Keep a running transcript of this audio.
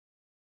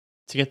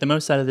To get the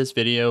most out of this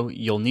video,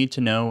 you'll need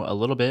to know a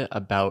little bit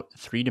about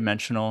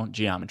three-dimensional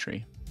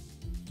geometry.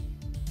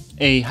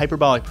 A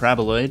hyperbolic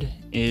paraboloid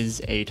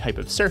is a type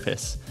of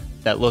surface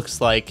that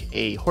looks like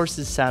a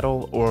horse's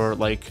saddle or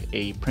like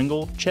a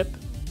Pringle chip.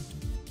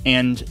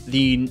 And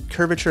the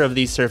curvature of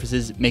these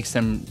surfaces makes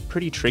them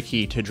pretty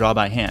tricky to draw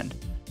by hand.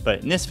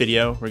 But in this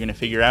video, we're going to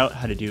figure out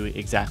how to do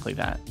exactly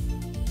that.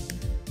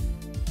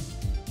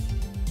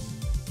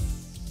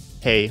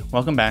 Hey,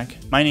 welcome back.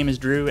 My name is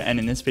Drew, and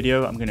in this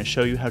video, I'm going to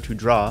show you how to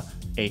draw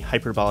a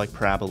hyperbolic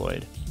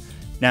paraboloid.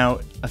 Now,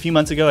 a few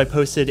months ago, I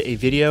posted a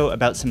video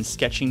about some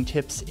sketching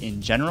tips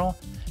in general.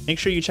 Make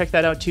sure you check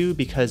that out too,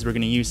 because we're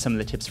going to use some of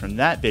the tips from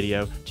that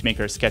video to make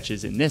our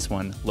sketches in this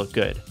one look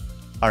good.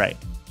 All right,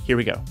 here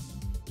we go.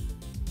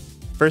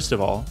 First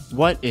of all,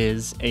 what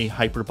is a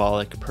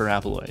hyperbolic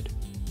paraboloid?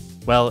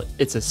 Well,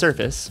 it's a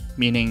surface,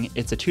 meaning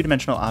it's a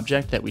two-dimensional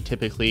object that we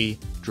typically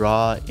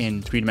draw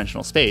in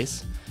three-dimensional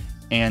space.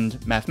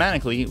 And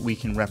mathematically, we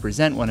can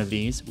represent one of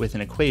these with an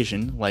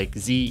equation like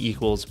z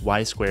equals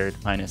y squared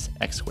minus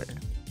x squared.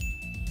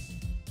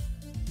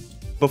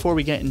 Before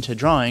we get into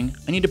drawing,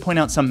 I need to point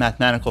out some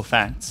mathematical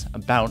facts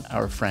about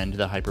our friend,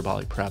 the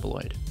hyperbolic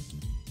paraboloid.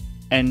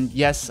 And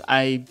yes,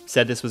 I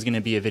said this was going to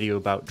be a video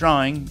about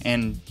drawing,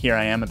 and here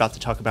I am about to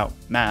talk about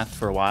math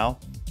for a while,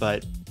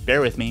 but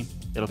bear with me,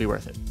 it'll be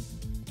worth it.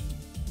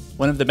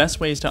 One of the best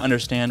ways to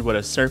understand what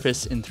a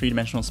surface in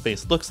three-dimensional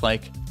space looks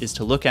like is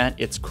to look at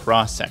its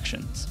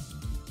cross-sections.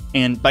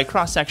 And by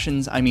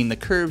cross-sections, I mean the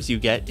curves you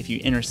get if you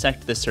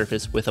intersect the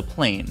surface with a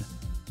plane.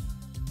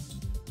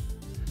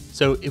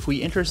 So if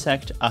we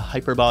intersect a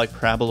hyperbolic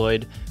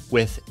paraboloid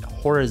with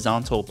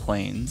horizontal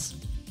planes,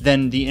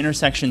 then the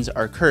intersections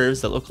are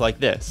curves that look like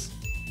this.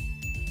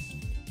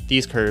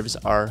 These curves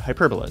are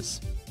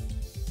hyperbolas.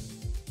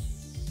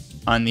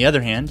 On the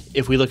other hand,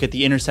 if we look at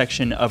the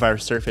intersection of our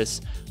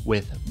surface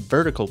with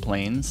vertical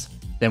planes,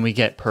 then we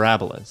get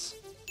parabolas.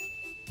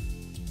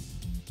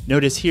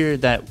 Notice here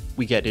that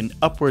we get an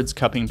upwards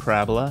cupping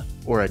parabola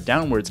or a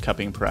downwards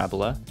cupping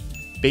parabola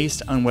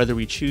based on whether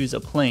we choose a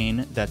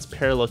plane that's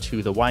parallel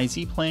to the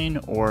YZ plane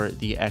or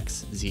the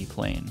XZ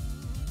plane.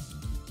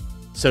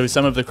 So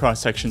some of the cross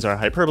sections are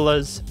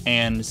hyperbolas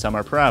and some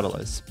are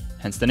parabolas,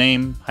 hence the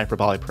name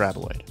hyperbolic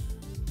paraboloid.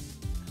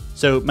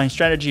 So my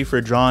strategy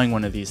for drawing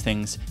one of these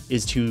things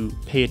is to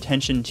pay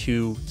attention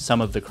to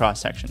some of the cross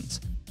sections.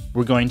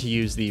 We're going to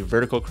use the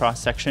vertical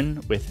cross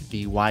section with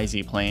the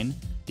YZ plane,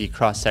 the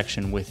cross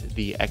section with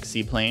the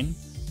XZ plane,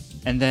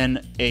 and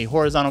then a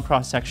horizontal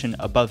cross section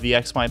above the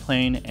XY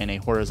plane and a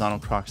horizontal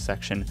cross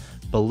section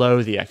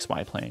below the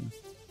XY plane.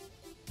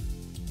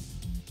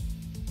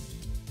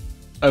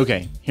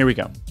 Okay, here we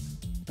go.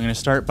 I'm going to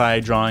start by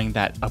drawing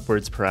that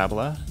upwards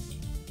parabola,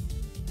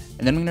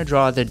 and then I'm going to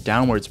draw the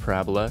downwards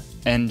parabola,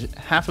 and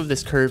half of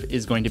this curve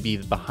is going to be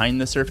behind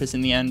the surface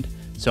in the end,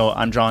 so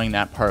I'm drawing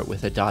that part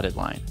with a dotted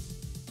line.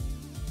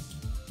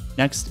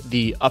 Next,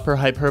 the upper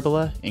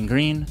hyperbola in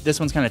green. This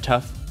one's kind of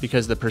tough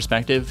because of the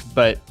perspective,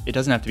 but it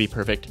doesn't have to be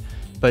perfect.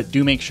 But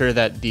do make sure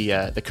that the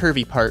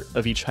curvy part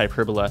of each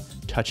hyperbola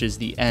touches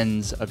the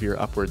ends of your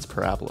upwards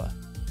parabola.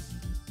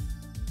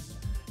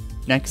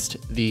 Next,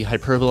 the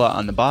hyperbola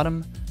on the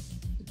bottom.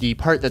 The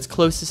part that's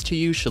closest to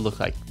you should look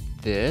like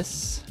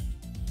this,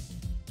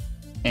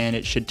 and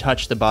it should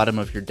touch the bottom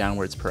of your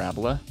downwards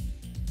parabola.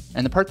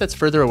 And the part that's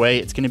further away,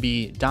 it's going to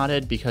be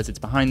dotted because it's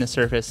behind the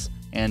surface,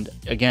 and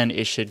again,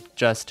 it should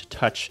just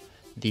touch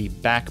the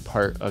back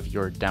part of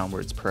your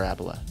downwards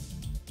parabola.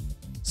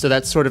 So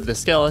that's sort of the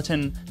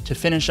skeleton. To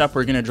finish up,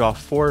 we're going to draw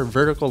 4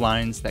 vertical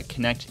lines that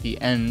connect the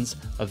ends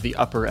of the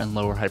upper and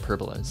lower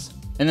hyperbolas.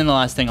 And then the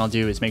last thing I'll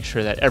do is make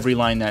sure that every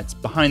line that's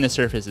behind the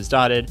surface is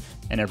dotted,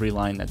 and every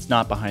line that's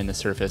not behind the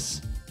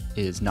surface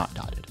is not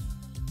dotted.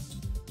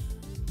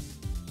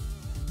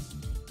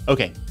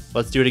 Okay,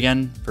 let's do it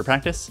again for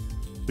practice.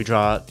 We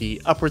draw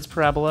the upwards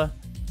parabola,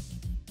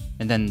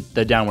 and then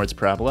the downwards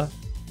parabola,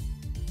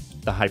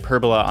 the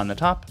hyperbola on the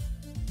top,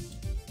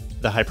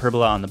 the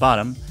hyperbola on the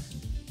bottom,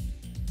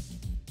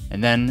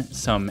 and then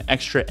some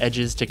extra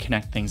edges to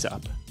connect things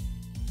up.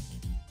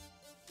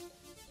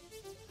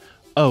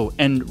 Oh,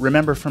 and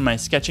remember from my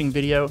sketching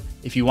video,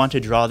 if you want to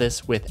draw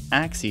this with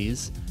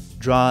axes,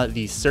 draw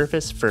the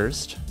surface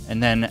first,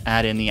 and then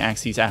add in the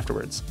axes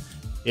afterwards.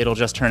 It'll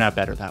just turn out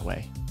better that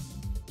way.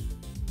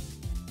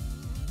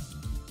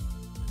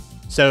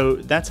 So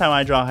that's how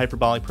I draw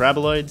hyperbolic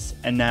paraboloids,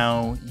 and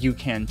now you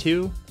can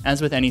too.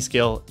 As with any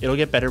skill, it'll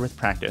get better with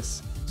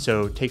practice.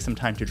 So take some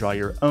time to draw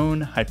your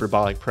own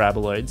hyperbolic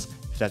paraboloids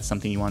if that's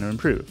something you want to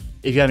improve.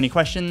 If you have any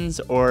questions,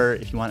 or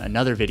if you want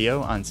another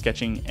video on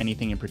sketching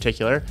anything in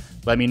particular,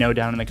 let me know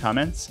down in the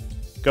comments.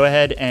 Go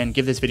ahead and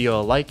give this video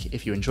a like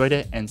if you enjoyed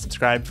it, and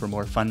subscribe for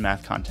more fun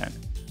math content.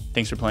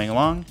 Thanks for playing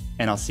along,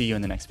 and I'll see you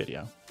in the next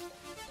video.